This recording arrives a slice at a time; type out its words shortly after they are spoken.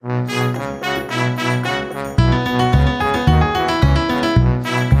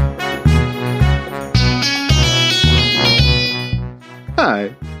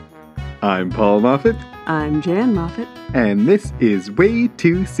I'm Paul Moffat. I'm Jan Moffat. And this is Way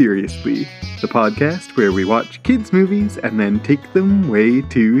Too Seriously, the podcast where we watch kids' movies and then take them way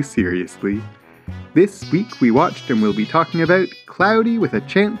too seriously. This week we watched and we'll be talking about Cloudy with a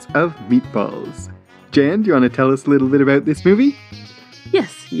Chance of Meatballs. Jan, do you want to tell us a little bit about this movie?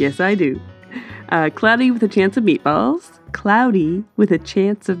 Yes, I do. Cloudy with a Chance of Meatballs. Cloudy with a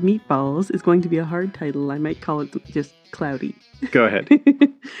Chance of Meatballs is going to be a hard title. I might call it just Cloudy. Go ahead.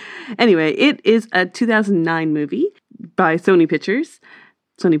 Anyway, it is a 2009 movie by Sony Pictures.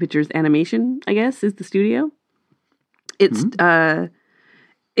 Sony Pictures Animation, I guess, is the studio. It's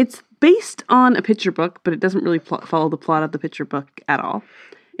based on a picture book, but it doesn't really follow the plot of the picture book at all.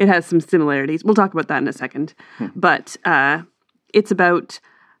 It has some similarities. We'll talk about that in a second. But it's about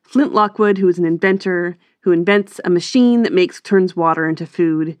Flint Lockwood, who is an inventor, who invents a machine that turns water into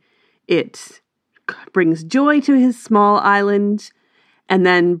food. It brings joy to his small island and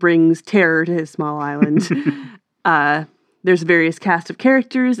then brings terror to his small island. There's various cast of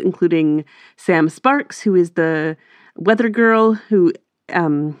characters, including Sam Sparks, who is the weather girl, who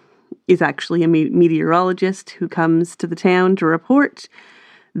is actually a meteorologist who comes to the town to report.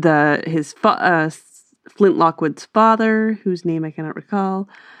 Flint Lockwood's father, whose name I cannot recall.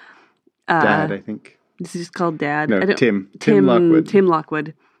 Dad, I think. This is just called Dad. No, Tim Lockwood. Tim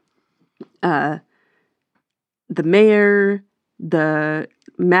Lockwood. The mayor, the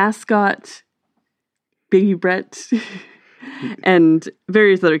mascot, Baby Brett, and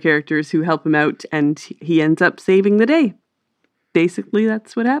various other characters who help him out, and he ends up saving the day. Basically,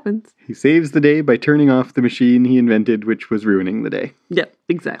 that's what happens. He saves the day by turning off the machine he invented, which was ruining the day. Yep,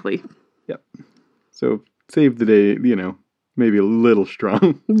 exactly. Yep. So, save the day, maybe a little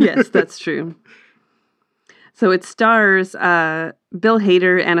strong. Yes, that's true. So it stars Bill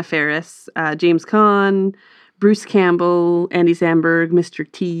Hader, Anna Faris, James Caan, Bruce Campbell, Andy Samberg, Mr.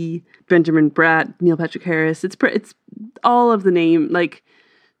 T, Benjamin Bratt, Neil Patrick Harris. It's all of the name,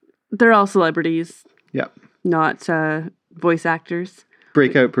 they're all celebrities. Yep. Not voice actors.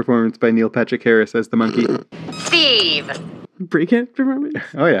 Breakout performance by Neil Patrick Harris as the monkey. Steve! Breakout performance?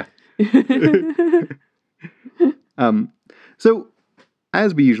 Oh, yeah. So,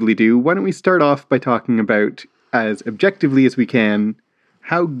 as we usually do, why don't we start off by talking about, as objectively as we can,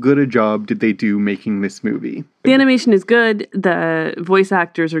 how good a job did they do making this movie? The animation is good. The voice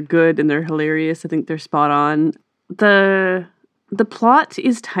actors are good and they're hilarious. I think they're spot on. The plot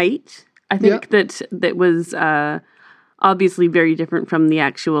is tight. I think that was obviously very different from the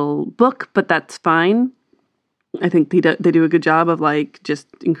actual book, but that's fine. I think they do a good job of just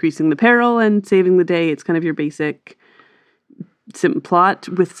increasing the peril and saving the day. It's kind of your basic simple plot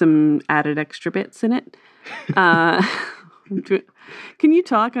with some added extra bits in it. Can you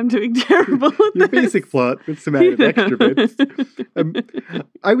talk? I'm doing terrible with your this. Basic plot with some added extra bits.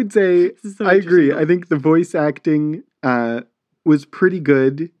 I would say So I agree. I think the voice acting was pretty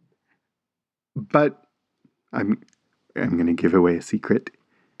good, but I'm going to give away a secret.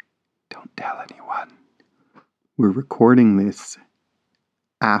 Don't tell anyone. We're recording this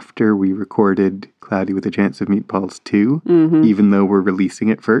after we recorded Cloudy with a Chance of Meatballs 2, even though we're releasing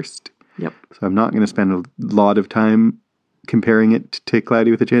it first. Yep. So I'm not going to spend a lot of time comparing it to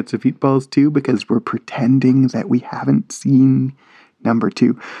Cloudy with a Chance of Meatballs 2 because we're pretending that we haven't seen number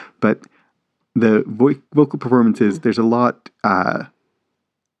 2. But the vocal performances, there's a lot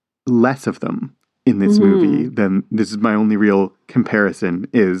less of them in this movie than, this is my only real comparison,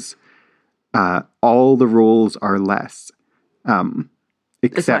 is all the roles are less.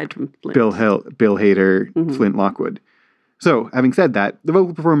 Except Bill Hader, Flint Lockwood. So, having said that, the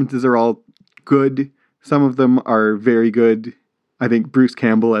vocal performances are all good. Some of them are very good. I think Bruce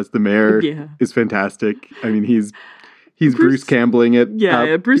Campbell as the mayor is fantastic. I mean, he's Bruce Campbelling it.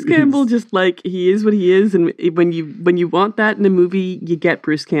 Yeah, Bruce Campbell just he is what he is, and when you want that in a movie, you get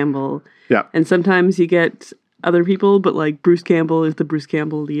Bruce Campbell. Yeah, and sometimes you get other people, but Bruce Campbell is the Bruce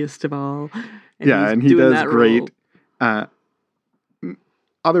Campbell-liest of all. And he does great.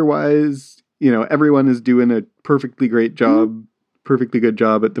 Otherwise, everyone is doing a perfectly great job, perfectly good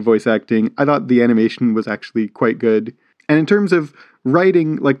job at the voice acting. I thought the animation was actually quite good. And in terms of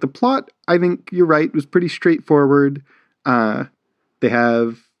writing, the plot, I think you're right, was pretty straightforward. They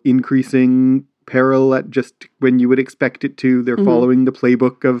have increasing peril at just when you would expect it to. They're following the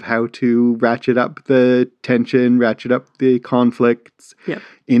playbook of how to ratchet up the tension, ratchet up the conflicts,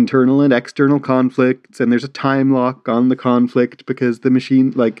 internal and external conflicts, and there's a time lock on the conflict because the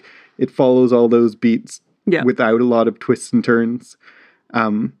machine, it follows all those beats without a lot of twists and turns.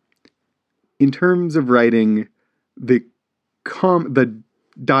 In terms of writing, the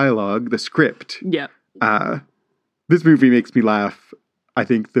dialogue, the script, this movie makes me laugh I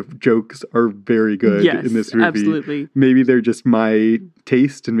think the jokes are very good Yes, in this movie. absolutely. Maybe they're just my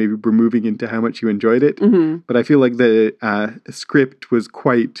taste, and maybe we're moving into how much you enjoyed it. But I feel like the script was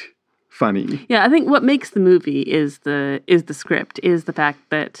quite funny. Yeah, I think what makes the movie is the script, is the fact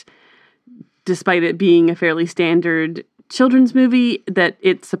that despite it being a fairly standard children's movie, that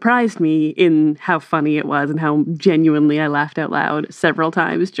it surprised me in how funny it was and how genuinely I laughed out loud several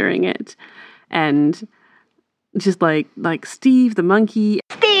times during it. And just like Steve the monkey,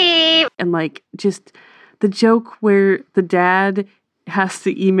 and like just the joke where the dad has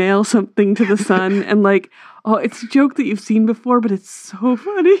to email something to the son, and like, oh, it's a joke that you've seen before, but it's so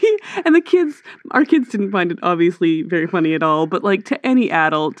funny. And our kids didn't find it obviously very funny at all, but like to any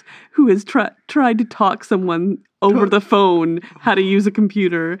adult who has tried to talk someone over the phone how to use a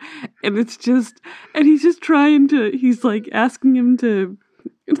computer, and he's just he's like asking him to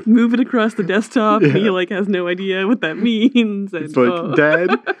move it across the desktop, and he like has no idea what that means. And, It's like,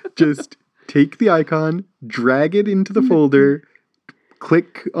 Dad, just take the icon, drag it into the folder,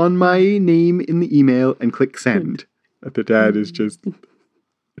 click on my name in the email, and click send. But the dad is just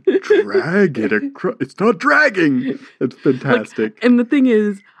drag it across. It's not dragging. It's fantastic. And the thing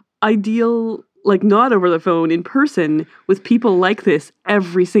is, I deal like not over the phone, in person, with people like this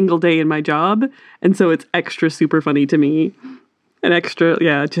every single day in my job, and so it's extra super funny to me. And extra,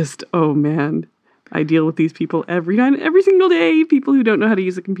 just, oh man, I deal with these people every single day, people who don't know how to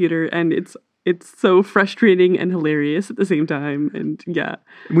use a computer, and it's so frustrating and hilarious at the same time, and yeah.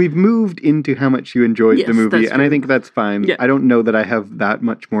 We've moved into how much you enjoyed the movie, and I think that's fine. Yeah. I don't know that I have that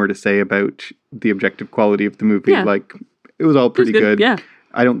much more to say about the objective quality of the movie. Yeah. Like, it was all pretty good. Yeah.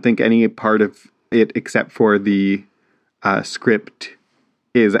 I don't think any part of it, except for the script,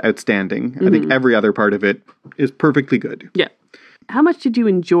 is outstanding. I think every other part of it is perfectly good. Yeah. How much did you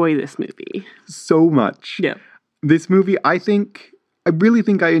enjoy this movie? So much. Yeah. This movie, I really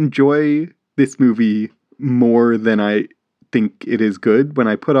think I enjoy this movie more than I think it is good. When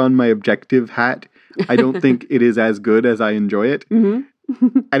I put on my objective hat, I don't think it is as good as I enjoy it. And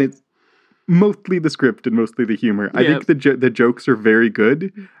it's mostly the script and mostly the humor. I think the jokes are very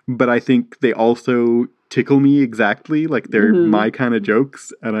good, but I think they also tickle me exactly. Like, they're my kind of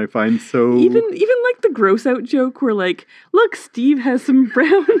jokes, and I find so... Even like the gross out joke where like, look, Steve has some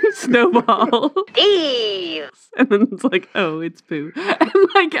brown snowball. Steve! And then it's like, oh, it's poo. And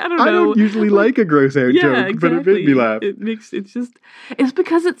like, I don't know. I don't usually like a gross out joke, exactly. but it made me laugh. It's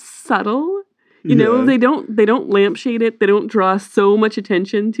because it's subtle. You know, they don't lampshade it. They don't draw so much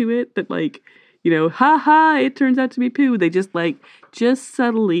attention to it that like, you know, ha, it turns out to be poo. They just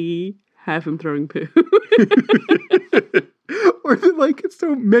subtly have him throwing poo. Or like,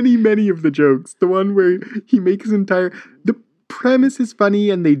 so many of the jokes. The one where he makes the premise is funny,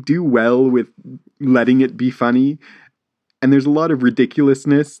 and they do well with letting it be funny. And there's a lot of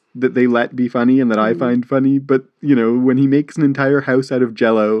ridiculousness that they let be funny and that I find funny. But, you know, when he makes an entire house out of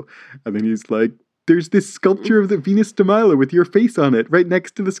Jell-O, and then he's like, there's this sculpture of the Venus de Milo with your face on it, right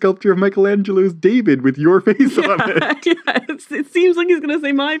next to the sculpture of Michelangelo's David with your face on it. Yeah, it seems like he's going to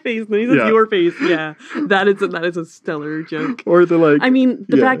say my face, and then he says your face. Yeah, that is a stellar joke. Or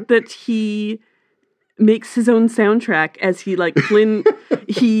the fact that he makes his own soundtrack as he Flynn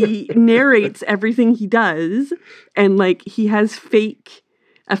he narrates everything he does, and like he has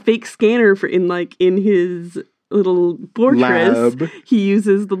a fake scanner in his little fortress. Lab. He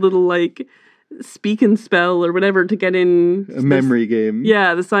uses the little like speak and spell or whatever to get in a memory game.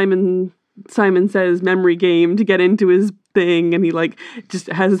 Yeah, the Simon Says memory game to get into his thing, and he like just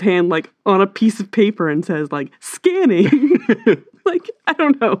has his hand like on a piece of paper and says like scanning. Like, I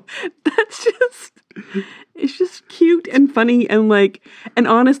don't know. It's just cute and funny, and like, and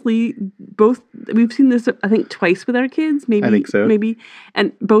honestly, we've seen this I think twice with our kids, maybe. I think so. Maybe.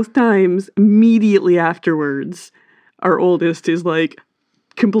 And both times immediately afterwards, our oldest is like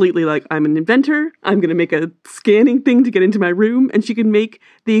completely like, I'm an inventor. I'm going to make a scanning thing to get into my room, and she can make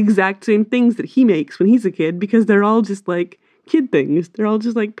the exact same things that he makes when he's a kid, because they're all just like kid things. They're all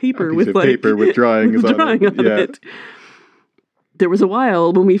just like paper with drawings on it. There was a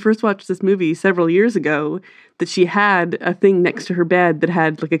while when we first watched this movie several years ago that she had a thing next to her bed that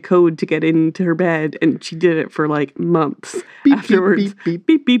had like a code to get into her bed, and she did it for like months afterwards. Beep, beep,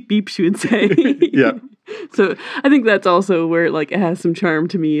 beep, beep, beep, she would say. Yeah. So I think that's also where like it has some charm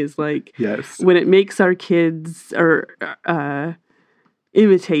to me, is like, yes, when it makes our kids or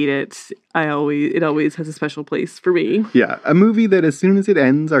imitate it, it always has a special place for me. Yeah, a movie that as soon as it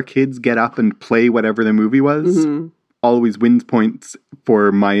ends, our kids get up and play whatever the movie was. Always wins points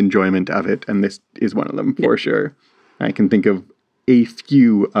for my enjoyment of it, and this is one of them for sure. I can think of a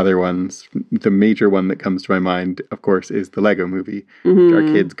few other ones. The major one that comes to my mind, of course, is the Lego movie. Our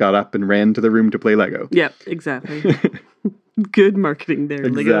kids got up and ran to the room to play Lego. Yep, exactly. Good marketing there,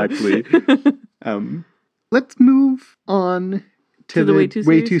 Lego. Exactly. Let's move on to the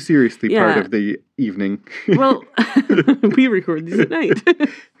way too seriously part of the evening. Well, we record these at night.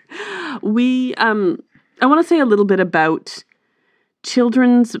 I want to say a little bit about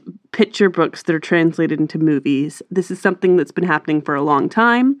children's picture books that are translated into movies. This is something that's been happening for a long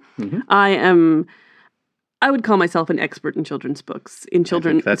time. I would call myself an expert in children's books,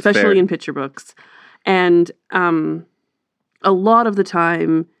 especially fair. in picture books. And a lot of the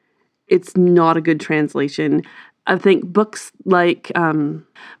time, it's not a good translation. I think books like,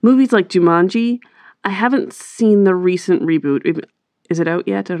 movies like Jumanji, I haven't seen the recent reboot. Is it out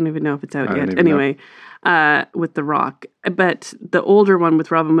yet? I don't even know if it's out yet. Anyway, with The Rock. But the older one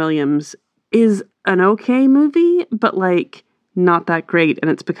with Robin Williams is an okay movie, but like not that great.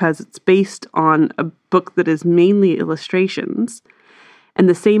 And it's because it's based on a book that is mainly illustrations. And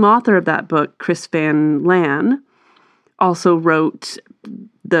the same author of that book, Chris Van Lan, also wrote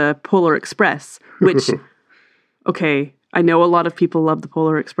The Polar Express, which, okay, I know a lot of people love The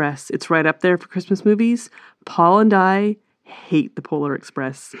Polar Express. It's right up there for Christmas movies. Paul and I hate The Polar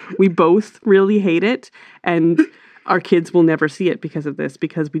Express. We both really hate it, and our kids will never see it because of this,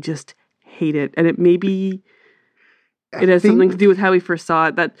 because we just hate it. And it has something to do with how we first saw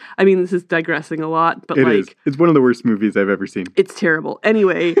it. This is digressing a lot, but it's one of the worst movies I've ever seen. It's terrible.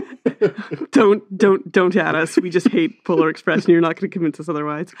 Anyway, don't at us. We just hate Polar Express, and you're not going to convince us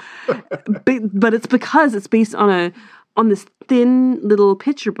otherwise. But it's because it's based on this thin little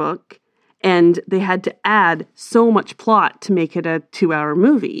picture book, and they had to add so much plot to make it a 2-hour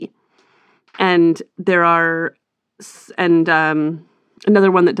movie. And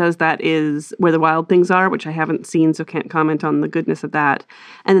another one that does that is Where the Wild Things Are, which I haven't seen, so can't comment on the goodness of that.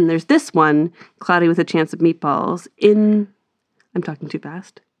 And then there's this one, Cloudy with a Chance of Meatballs, I'm talking too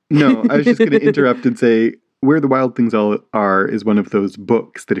fast. No, I was just going to interrupt and say, Where the Wild Things Are is one of those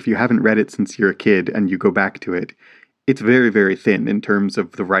books that if you haven't read it since you're a kid and you go back to it, it's very, very thin in terms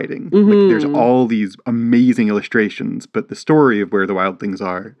of the writing. Like, there's all these amazing illustrations, but the story of Where the Wild Things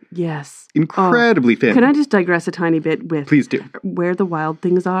Are, yes, incredibly thin. Can I just digress a tiny bit with Please do. Where the Wild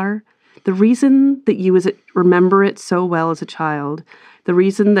Things Are? The reason that you remember it so well as a child, the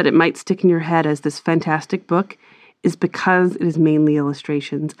reason that it might stick in your head as this fantastic book, is because it is mainly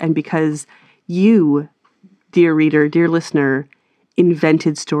illustrations, and because you, dear reader, dear listener,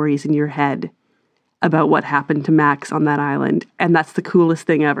 invented stories in your head about what happened to Max on that island. And that's the coolest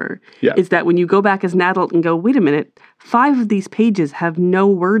thing ever. Yeah. Is that when you go back as an adult and go, wait a minute, 5 of these pages have no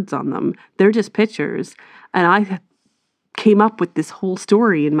words on them. They're just pictures. And I came up with this whole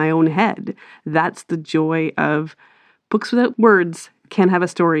story in my own head. That's the joy of books without words can have a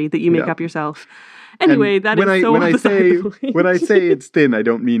story that you make up yourself. Anyway, when I say it's thin, I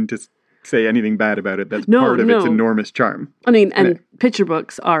don't mean to say anything bad about it. That's part of its enormous charm. And picture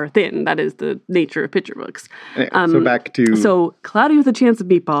books are thin. That is the nature of picture books. Anyway, so back to... So, Cloudy with a Chance of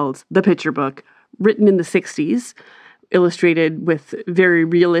Meatballs, the picture book, written in the 60s, illustrated with very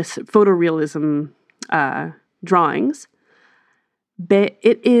photorealism drawings. But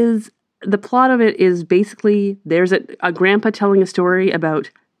the plot of it is basically, there's a grandpa telling a story about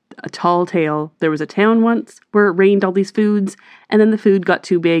a tall tale. There was a town once where it rained all these foods, and then the food got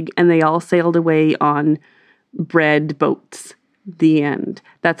too big and they all sailed away on bread boats. The end.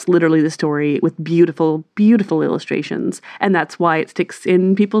 That's literally the story with beautiful, beautiful illustrations. And that's why it sticks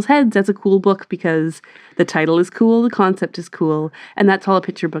in people's heads as a cool book, because the title is cool, the concept is cool, and that's all a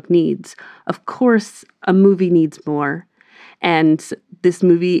picture book needs. Of course, a movie needs more. And this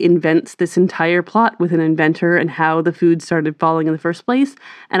movie invents this entire plot with an inventor and how the food started falling in the first place.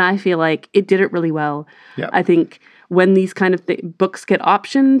 And I feel like it did it really well. Yeah. I think when these kind of books get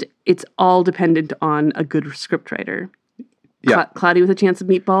optioned, it's all dependent on a good scriptwriter. Yeah. Cloudy with a Chance of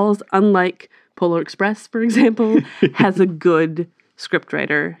Meatballs, unlike Polar Express, for example, has a good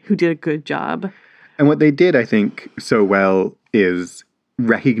scriptwriter who did a good job. And what they did, I think, so well is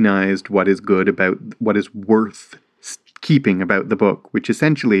recognized what is good about what is worth keeping about the book, which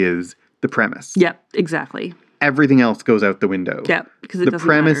essentially is the premise. Yep, exactly. Everything else goes out the window. Yeah, because the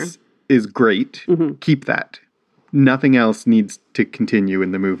premise is great. Mm-hmm. Keep that. Nothing else needs to continue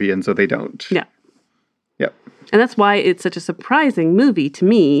in the movie, and so they don't. Yeah. Yep. And that's why it's such a surprising movie to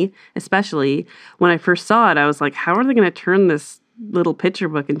me, especially when I first saw it. I was like, how are they going to turn this little picture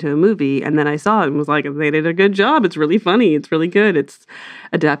book into a movie? And then I saw it and was like, they did a good job. It's really funny. It's really good. It's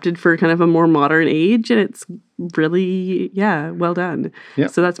adapted for kind of a more modern age, and it's really, well done. Yep.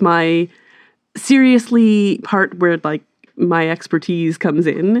 So that's my seriously part where, like, my expertise comes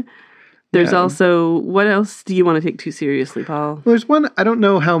in. There's also, what else do you want to take too seriously, Paul? Well, there's one, I don't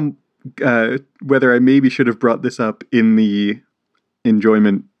know how, whether I maybe should have brought this up in the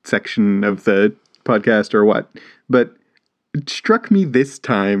enjoyment section of the podcast or what, but it struck me this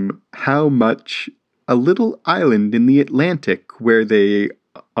time how much a little island in the Atlantic where they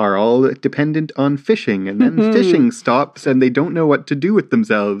are all dependent on fishing, and then fishing stops and they don't know what to do with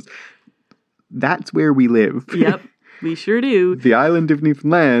themselves. That's where we live. Yep, we sure do. The island of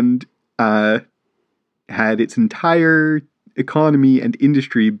Newfoundland had its entire economy and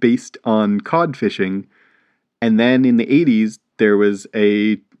industry based on cod fishing, and then in the 80s there was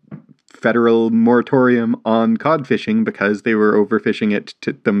a federal moratorium on cod fishing because they were overfishing it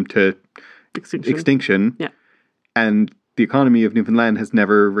to extinction. Yeah. And the economy of Newfoundland has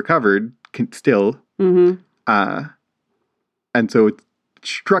never recovered still. And so it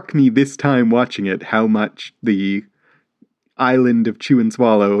struck me this time watching it how much the island of Chew and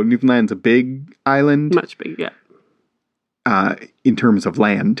Swallow, Newfoundland's a big island. Much big, yeah. In terms of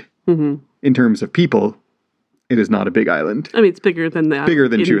land. In terms of people, it is not a big island. I mean, it's bigger than that. Bigger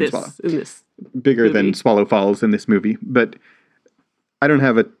than Chew and Swallow. In this bigger movie. Than Swallow Falls in this movie. But I don't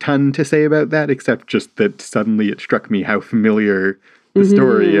have a ton to say about that, except just that suddenly it struck me how familiar the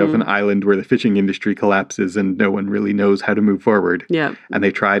story of an island where the fishing industry collapses and no one really knows how to move forward. Yeah. And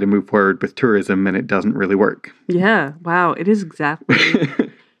they try to move forward with tourism and it doesn't really work. Yeah. Wow. It is exactly.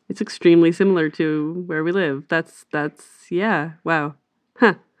 It's extremely similar to where we live. That's yeah. Wow.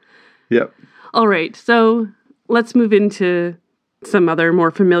 Huh. Yep. All right. So let's move into some other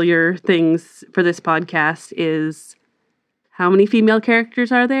more familiar things for this podcast is how many female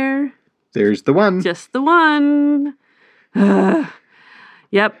characters are there? There's the one. Just the one.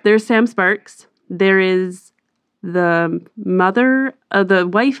 Yep, there's Sam Sparks. There is the mother, the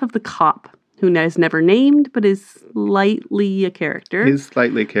wife of the cop, who is never named, but is slightly a character. His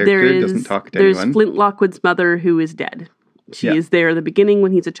slightly character doesn't talk to anyone. There's Flint Lockwood's mother, who is dead. She is there at the beginning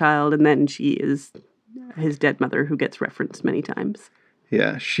when he's a child, and then she is his dead mother, who gets referenced many times.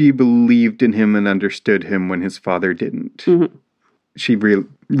 Yeah, she believed in him and understood him when his father didn't. She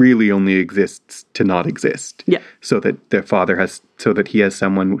really only exists to not exist. Yeah. So that he has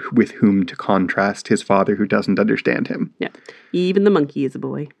someone with whom to contrast his father who doesn't understand him. Yeah. Even the monkey is a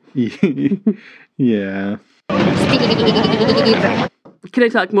boy. Yeah. Can I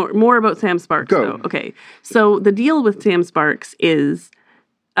talk more about Sam Sparks? Go. Though? Okay. So the deal with Sam Sparks is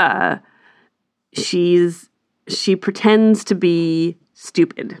she pretends to be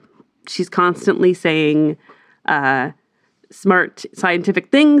stupid. She's constantly saying smart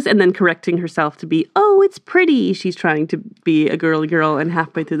scientific things and then correcting herself to be, oh, it's pretty. She's trying to be a girly girl, and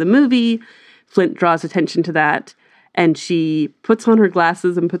halfway through the movie, Flint draws attention to that, and she puts on her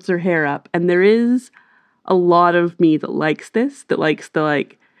glasses and puts her hair up, and there is a lot of me that likes this, that likes the,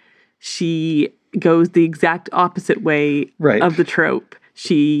 like, she goes the exact opposite way of the trope.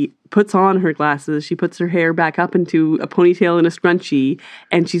 She puts on her glasses, she puts her hair back up into a ponytail and a scrunchie,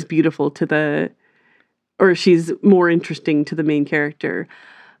 and she's beautiful or she's more interesting to the main character.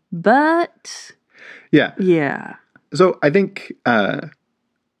 But yeah. So I think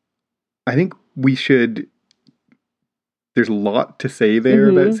we should. There's a lot to say there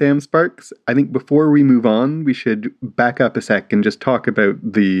about Sam Sparks. I think before we move on, we should back up a sec and just talk about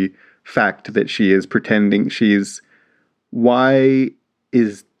the fact that she is pretending she's. Why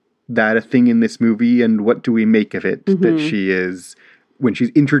is that a thing in this movie, and what do we make of it? That she is. When she's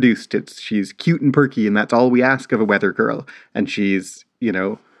introduced, she's cute and perky, and that's all we ask of a weather girl. And she's,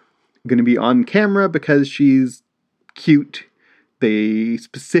 going to be on camera because she's cute. They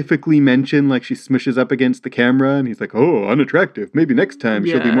specifically mention, like, she smushes up against the camera, and he's like, oh, unattractive. Maybe next time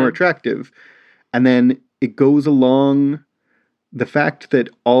she'll be more attractive. And then it goes along the fact that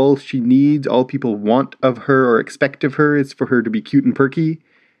all she needs, all people want of her or expect of her is for her to be cute and perky.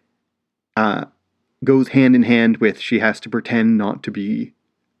 Goes hand in hand with she has to pretend not to be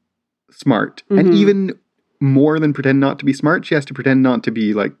smart. And even more than pretend not to be smart, she has to pretend not to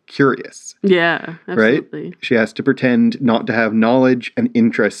be, like, curious. Yeah, absolutely. Right? She has to pretend not to have knowledge and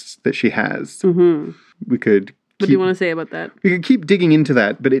interests that she has. We could... What do you want to say about that? We could keep digging into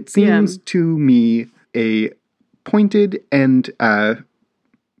that, but it seems to me a pointed and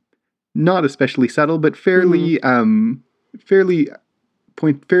not especially subtle, but fairly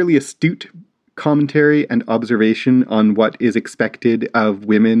astute commentary and observation on what is expected of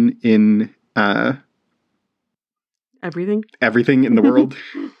women in everything in the world.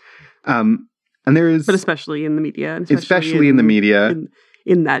 And there is, but especially in the media, and especially in the media,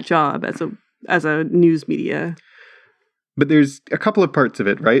 in that job as a news media. But there's a couple of parts of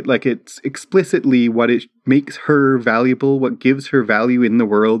it, right? Like it's explicitly what it makes her valuable, what gives her value in the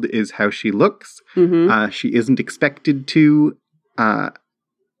world is how she looks. She isn't expected to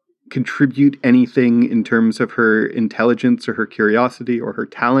contribute anything in terms of her intelligence or her curiosity or her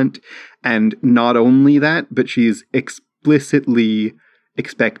talent. And not only that, but she's explicitly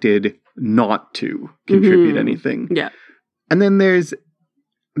expected not to contribute anything. Yeah. And then there's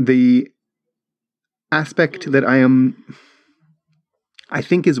the aspect that I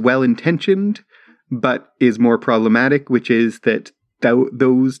think is well-intentioned, but is more problematic, which is that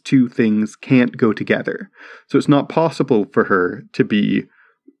those two things can't go together. So it's not possible for her to be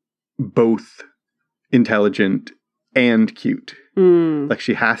both intelligent and cute. Like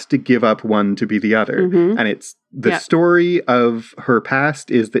she has to give up one to be the other. And it's the story of her past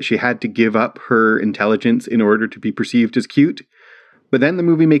is that she had to give up her intelligence in order to be perceived as cute. But then the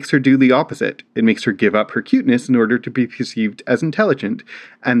movie makes her do the opposite. It makes her give up her cuteness in order to be perceived as intelligent.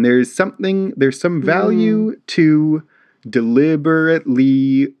 And there's some value to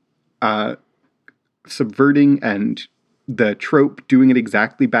deliberately subverting and the trope, doing it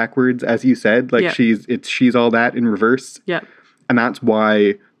exactly backwards, as you said. Like she's all that in reverse. Yeah. And that's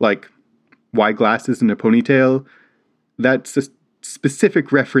why glasses and a ponytail, that's a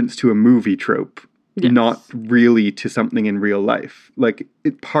specific reference to a movie trope. Yes. Not really to something in real life. Like,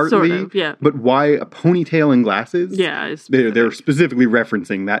 it partly, sort of, yeah. But why a ponytail and glasses? Yeah. They're specifically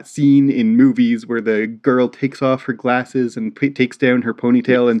referencing that scene in movies where the girl takes off her glasses and takes down her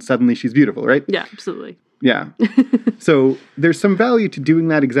ponytail and suddenly she's beautiful, right? Yeah, absolutely. Yeah. So, there's some value to doing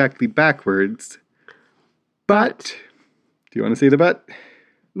that exactly backwards. But, do you want to say the but?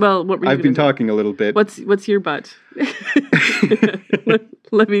 Well, what were you I've been talking a little bit. What's your butt?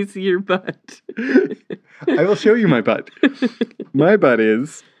 Let me see your butt. I will show you my butt. My butt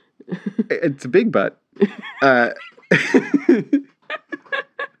is... It's a big butt.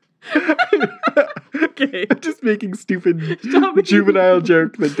 Okay. I'm just making stupid juvenile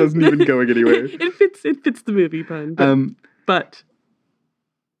joke that doesn't even go anywhere. It fits the movie pun. But...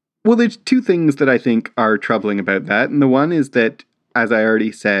 Well, there's two things that I think are troubling about that. And the one is that, as I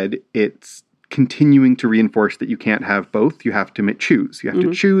already said, it's continuing to reinforce that you can't have both. You have to choose. You have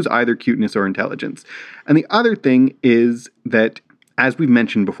to choose either cuteness or intelligence. And the other thing is that, as we've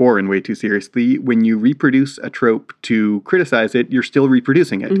mentioned before in Way Too Seriously, when you reproduce a trope to criticize it, you're still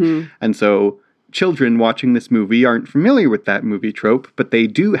reproducing it. And so children watching this movie aren't familiar with that movie trope, but they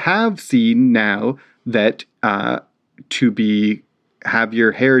do have seen now that have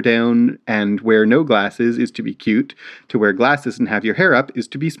your hair down and wear no glasses is to be cute. To wear glasses and have your hair up is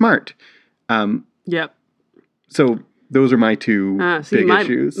to be smart. Yep. So those are my two big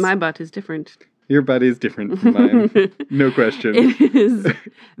issues. My butt is different. Your butt is different from mine. No question. It is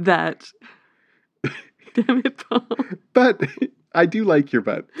that. Damn it, Paul. But I do like your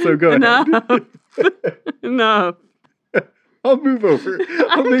butt. So go ahead. No. I'll move over.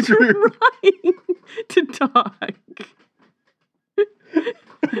 I'll make room. Trying to talk.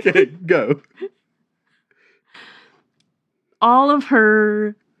 Okay, go. All of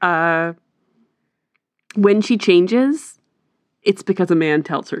her, when she changes, it's because a man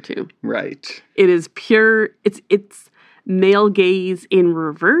tells her to. Right. It is pure, it's male gaze in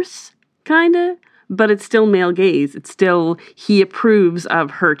reverse, kind of, but it's still male gaze. It's still, he approves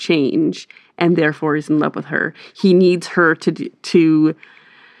of her change and therefore is in love with her. He needs her to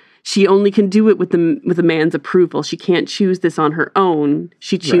she only can do it with a man's approval. She can't choose this on her own.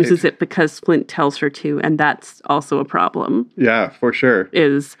 She chooses it because Flint tells her to, and that's also a problem. Yeah, for sure.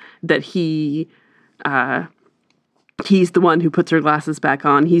 Is that he's the one who puts her glasses back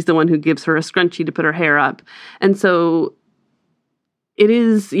on. He's the one who gives her a scrunchie to put her hair up. And so it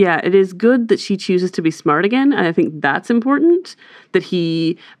is good that she chooses to be smart again. And I think that's important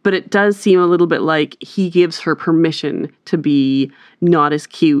but it does seem a little bit like he gives her permission to be not as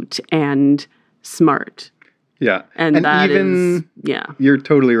cute and smart. Yeah. And that is, you're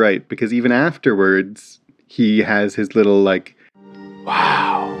totally right, because even afterwards, he has his little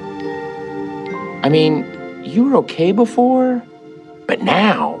wow. I mean, you were okay before, but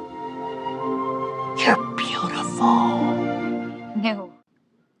now you're beautiful. No.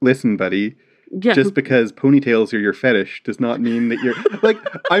 Listen, buddy. Yeah. Just because ponytails are your fetish does not mean that you're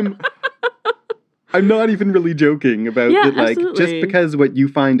I'm not even really joking about it. Absolutely. Just because what you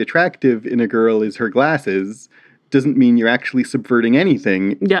find attractive in a girl is her glasses doesn't mean you're actually subverting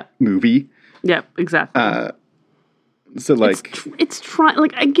anything. Yeah. Movie. Yeah, exactly. So it's trying.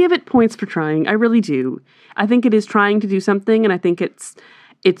 I give it points for trying. I really do. I think it is trying to do something, and I think it's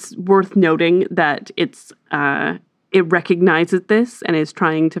worth noting that it's it recognizes this and is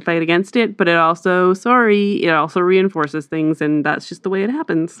trying to fight against it, but it also reinforces things, and that's just the way it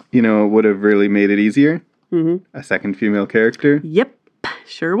happens. You know, it would have really made it easier. A second female character. Yep,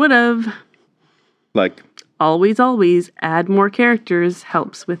 sure would have. Like, Always add more characters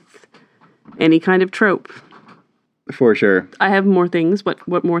helps with any kind of trope. for sure. I have more things.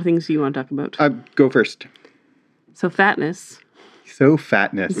 What more things do you want to talk about? Go first. So fatness. So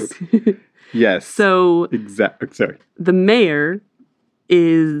fatness. Yes. So Sorry. the mayor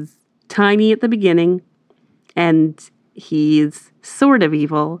is tiny at the beginning, and he's sort of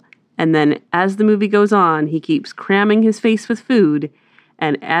evil. And then as the movie goes on, he keeps cramming his face with food.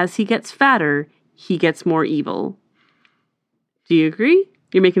 And as he gets fatter, he gets more evil. Do you agree?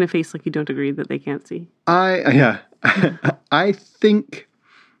 You're making a face like you don't agree that they can't see. I think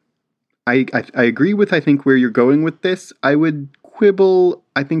I agree with where you're going with this. I would quibble.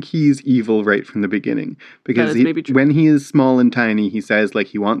 I think he's evil right from the beginning because when he is small and tiny, he says like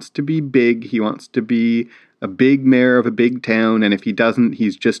he wants to be big. He wants to be a big mayor of a big town, and if he doesn't,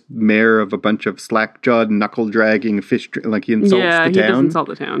 he's just mayor of a bunch of slack-jawed, knuckle-dragging like he insults the town. Yeah, he does insult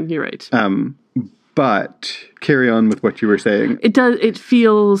the town. You're right. But carry on with what you were saying. It does. It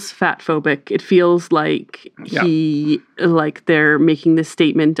feels fat-phobic. It feels like they're making this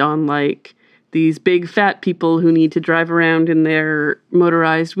statement on like these big fat people who need to drive around in their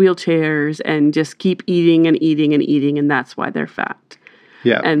motorized wheelchairs and just keep eating and eating and eating, and that's why they're fat.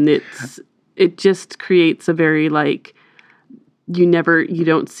 Yeah, and it just creates a very like you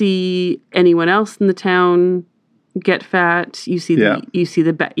don't see anyone else in the town get fat. You see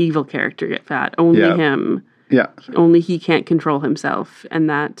the evil character get fat. Only him. Yeah. Only he can't control himself, and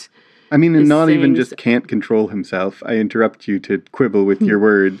that. I mean, and not even just can't control himself. I interrupt you to quibble with your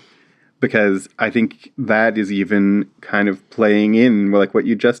word because I think that is even kind of playing in like what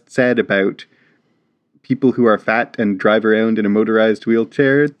you just said about people who are fat and drive around in a motorized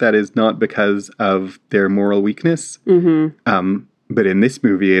wheelchair. That is not because of their moral weakness. But in this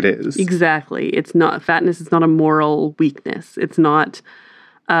movie, it is. Exactly. It's not fatness. It's not a moral weakness. It's not,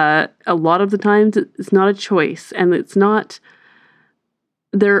 a lot of the times, it's not a choice. And it's not,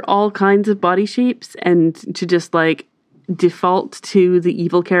 there are all kinds of body shapes. And to just like default to the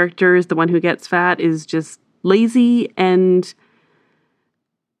evil character as the one who gets fat is just lazy and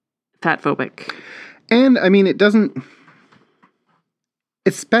fatphobic. And I mean, it doesn't,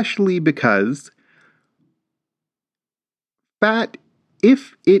 especially because fat,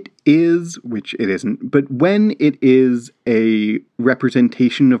 if it is, which it isn't, but when it is a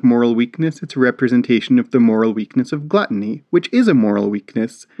representation of moral weakness, it's a representation of the moral weakness of gluttony, which is a moral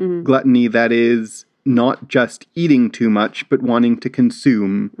weakness. Gluttony that is not just eating too much, but wanting to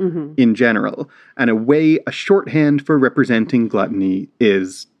consume in general. And a shorthand for representing gluttony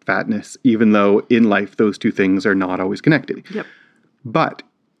is fatness, even though in life those two things are not always connected. Yep. But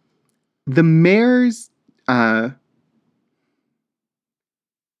the mayor's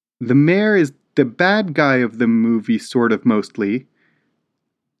the mayor is the bad guy of the movie, sort of mostly,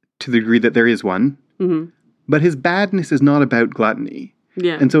 to the degree that there is one. But his badness is not about gluttony.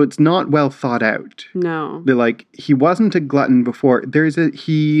 Yeah. And so it's not well thought out. No. They're like, he wasn't a glutton before.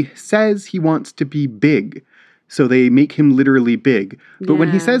 He says he wants to be big. So they make him literally big. But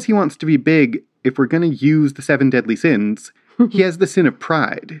when he says he wants to be big, if we're going to use the 7 deadly sins, he has the sin of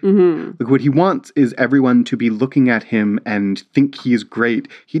pride. Like what he wants is everyone to be looking at him and think he is great.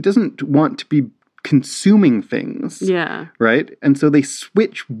 He doesn't want to be consuming things. Yeah. Right? And so they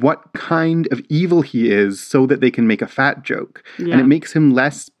switch what kind of evil he is so that they can make a fat joke. Yeah. And it makes him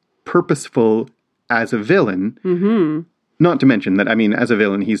less purposeful as a villain. Not to mention that, I mean, as a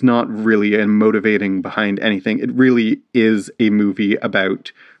villain, he's not really motivating behind anything. It really is a movie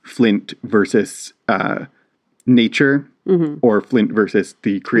about Flint versus nature. Or Flint versus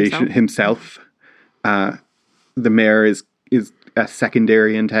the creation himself. The mayor is a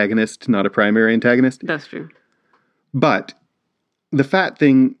secondary antagonist, not a primary antagonist. That's true. But the fat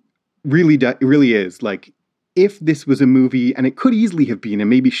thing really is like, if this was a movie, and it could easily have been, and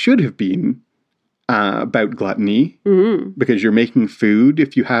maybe should have been, about gluttony, because you're making food,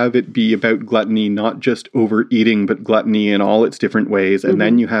 if you have it be about gluttony, not just overeating, but gluttony in all its different ways, and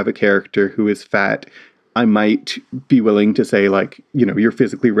then you have a character who is fat, I might be willing to say, like, you know, you're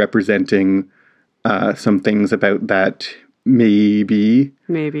physically representing some things about that, maybe.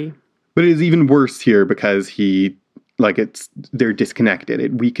 But it is even worse here because they're disconnected.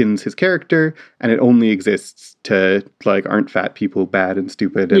 It weakens his character, and it only exists to, like, aren't fat people bad and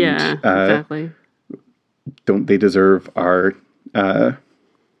stupid? And, exactly. Don't they deserve our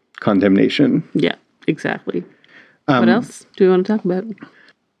condemnation? Yeah, exactly. What else do you want to talk about?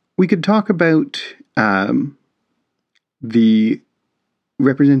 We could talk about the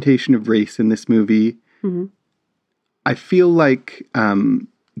representation of race in this movie, I feel like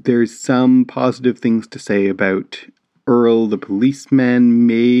there's some positive things to say about Earl, the policeman,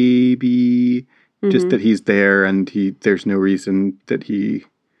 maybe just that he's there and there's no reason that he's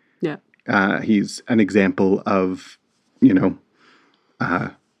an example of,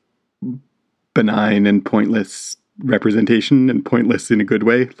 benign and pointless representation, and pointless in a good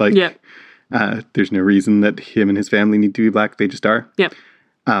way. Like, there's no reason that him and his family need to be black. They just are. Yep.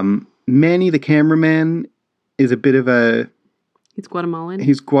 Manny, the cameraman, is a bit of a... He's Guatemalan.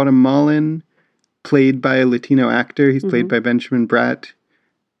 He's Guatemalan, played by a Latino actor. He's played by Benjamin Bratt.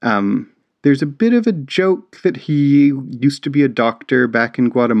 There's a bit of a joke that he used to be a doctor back in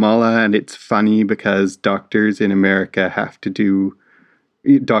Guatemala, and it's funny because doctors in America have to do...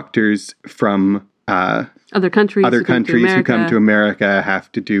 Doctors from... other countries who come to America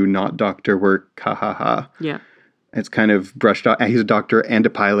have to do not doctor work. Ha ha ha. Yeah. It's kind of brushed off. He's a doctor and a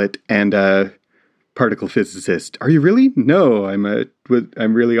pilot and a particle physicist. Are you really? No, I'm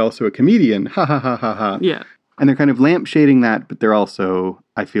really also a comedian. Ha ha ha ha ha. Yeah. And they're kind of lampshading that, but they're also,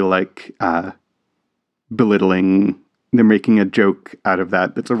 I feel like, belittling. They're making a joke out of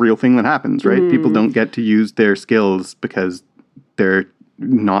that. That's a real thing that happens, right? People don't get to use their skills because they're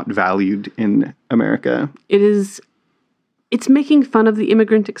not valued in America. It's making fun of the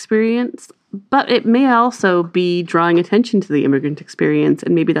immigrant experience, but it may also be drawing attention to the immigrant experience,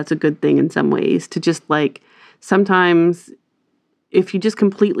 and maybe that's a good thing in some ways, to just like, sometimes if you just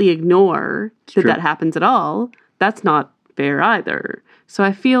completely ignore that happens at all, that's not fair either. So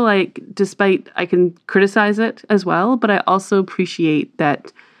I feel like, despite I can criticize it as well, but I also appreciate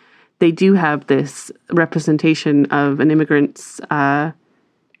that they do have this representation of an immigrant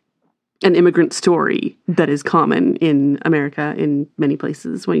story that is common in America in many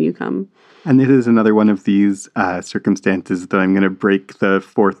places when you come. And this is another one of these circumstances that I'm going to break the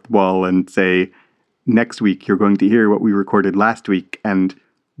fourth wall and say, next week you're going to hear what we recorded last week, and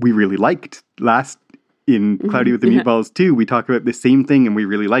we really liked in Cloudy with the Meatballs too. We talk about the same thing and we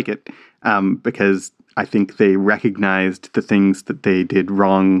really like it because I think they recognized the things that they did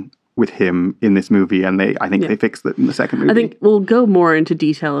wrong with him in this movie, and I think they fixed it in the second movie. I think we'll go more into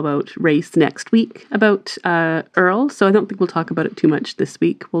detail about race next week about Earl, so I don't think we'll talk about it too much this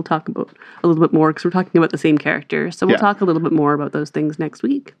week. We'll talk about a little bit more because we're talking about the same character, so we'll talk a little bit more about those things next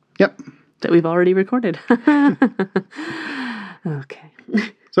week. Yep. That we've already recorded. Okay.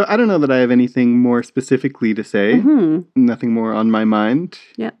 So I don't know that I have anything more specifically to say. Nothing more on my mind.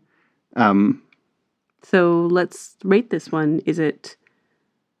 Yeah. So let's rate this one. Is it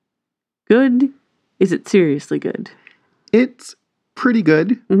good? Is it seriously good? It's pretty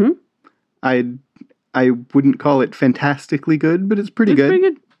good. I wouldn't call it fantastically good, but it's pretty good. Pretty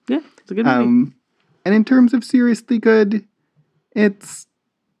good. Yeah, it's a good movie. And in terms of seriously good, it's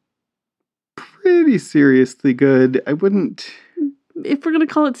pretty seriously good. I wouldn't... If we're going to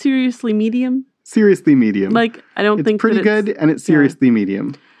call it seriously medium. Seriously medium. Like, I don't think it's pretty good, and it's seriously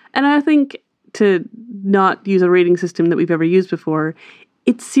medium. And I think, to not use a rating system that we've ever used before,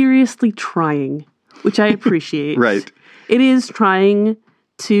 it's seriously trying, which I appreciate. Right. It is trying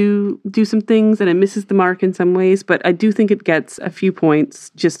to do some things, and it misses the mark in some ways, but I do think it gets a few points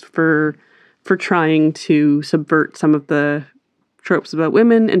just for trying to subvert some of the tropes about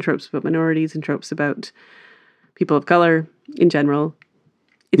women and tropes about minorities and tropes about people of color in general.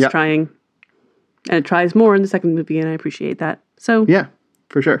 It's trying, and it tries more in the second movie, and I appreciate that. So yeah,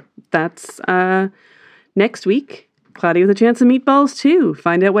 for sure. That's next week. Cloudy with a Chance of Meatballs 2.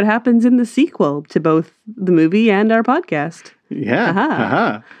 Find out what happens in the sequel to both the movie and our podcast.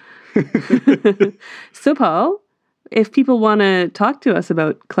 Yeah. So, Paul, if people want to talk to us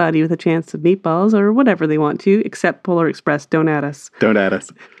about Cloudy with a Chance of Meatballs or whatever they want to, except Polar Express, don't add us. Don't add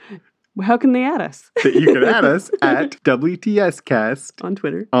us. How can they add us? You can add us at WTScast on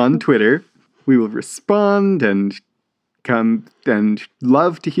Twitter. We will respond and come and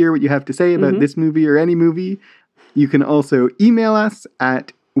love to hear what you have to say about this movie or any movie. You can also email us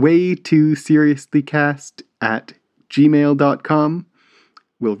at waytooseriouslycast@gmail.com.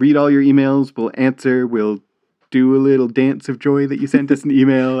 We'll read all your emails. We'll answer. We'll do a little dance of joy that you sent us an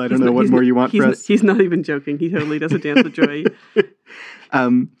email. I don't know what more you want for us. He's not even joking. He totally does a dance of joy.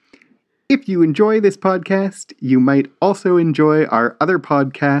 If you enjoy this podcast, you might also enjoy our other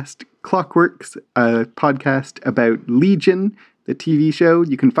podcast, Clockworks, a podcast about Legion, the TV show.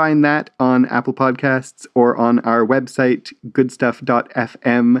 You can find that on Apple Podcasts or on our website,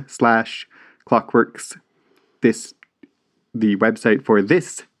 goodstuff.fm/clockworks. The website for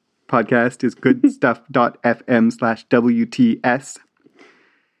this podcast is goodstuff.fm/WTS.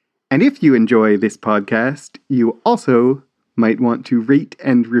 And if you enjoy this podcast, you also might want to rate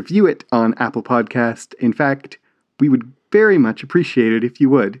and review it on Apple Podcast. In fact, we would very much appreciate it if you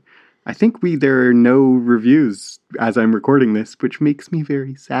would. I think there are no reviews as I'm recording this, which makes me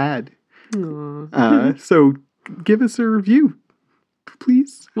very sad. So give us a review,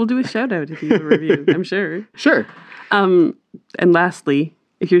 please. We'll do a shout out if you have a review, I'm sure. Sure. And lastly,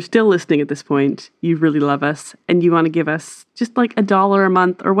 if you're still listening at this point, you really love us, and you want to give us just like $1 a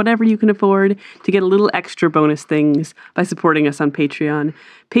month or whatever you can afford to get a little extra bonus things by supporting us on Patreon.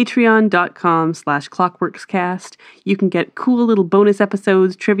 Patreon.com/clockworkscast. You can get cool little bonus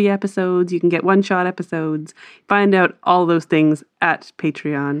episodes, trivia episodes. You can get one-shot episodes. Find out all those things at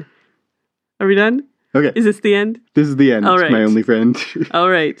Patreon. Are we done? Okay. Is this the end? This is the end, All right. my only friend. All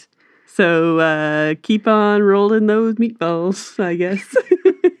right. So keep on rolling those meatballs, I guess.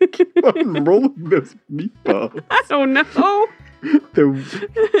 Keep on rolling those meatballs. I don't know.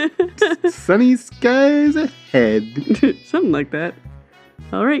 The sunny skies ahead. Something like that.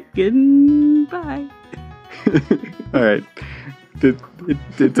 All right. Goodbye. All right.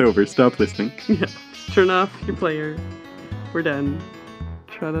 It's over. Stop listening. Yeah. Turn off your player. We're done.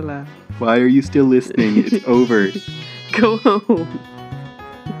 Tra-la-la. Why are you still listening? It's over. Go home.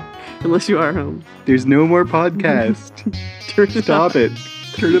 Unless you are home. There's no more podcast. Turn it Stop off. it.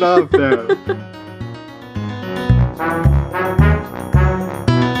 Turn it off now.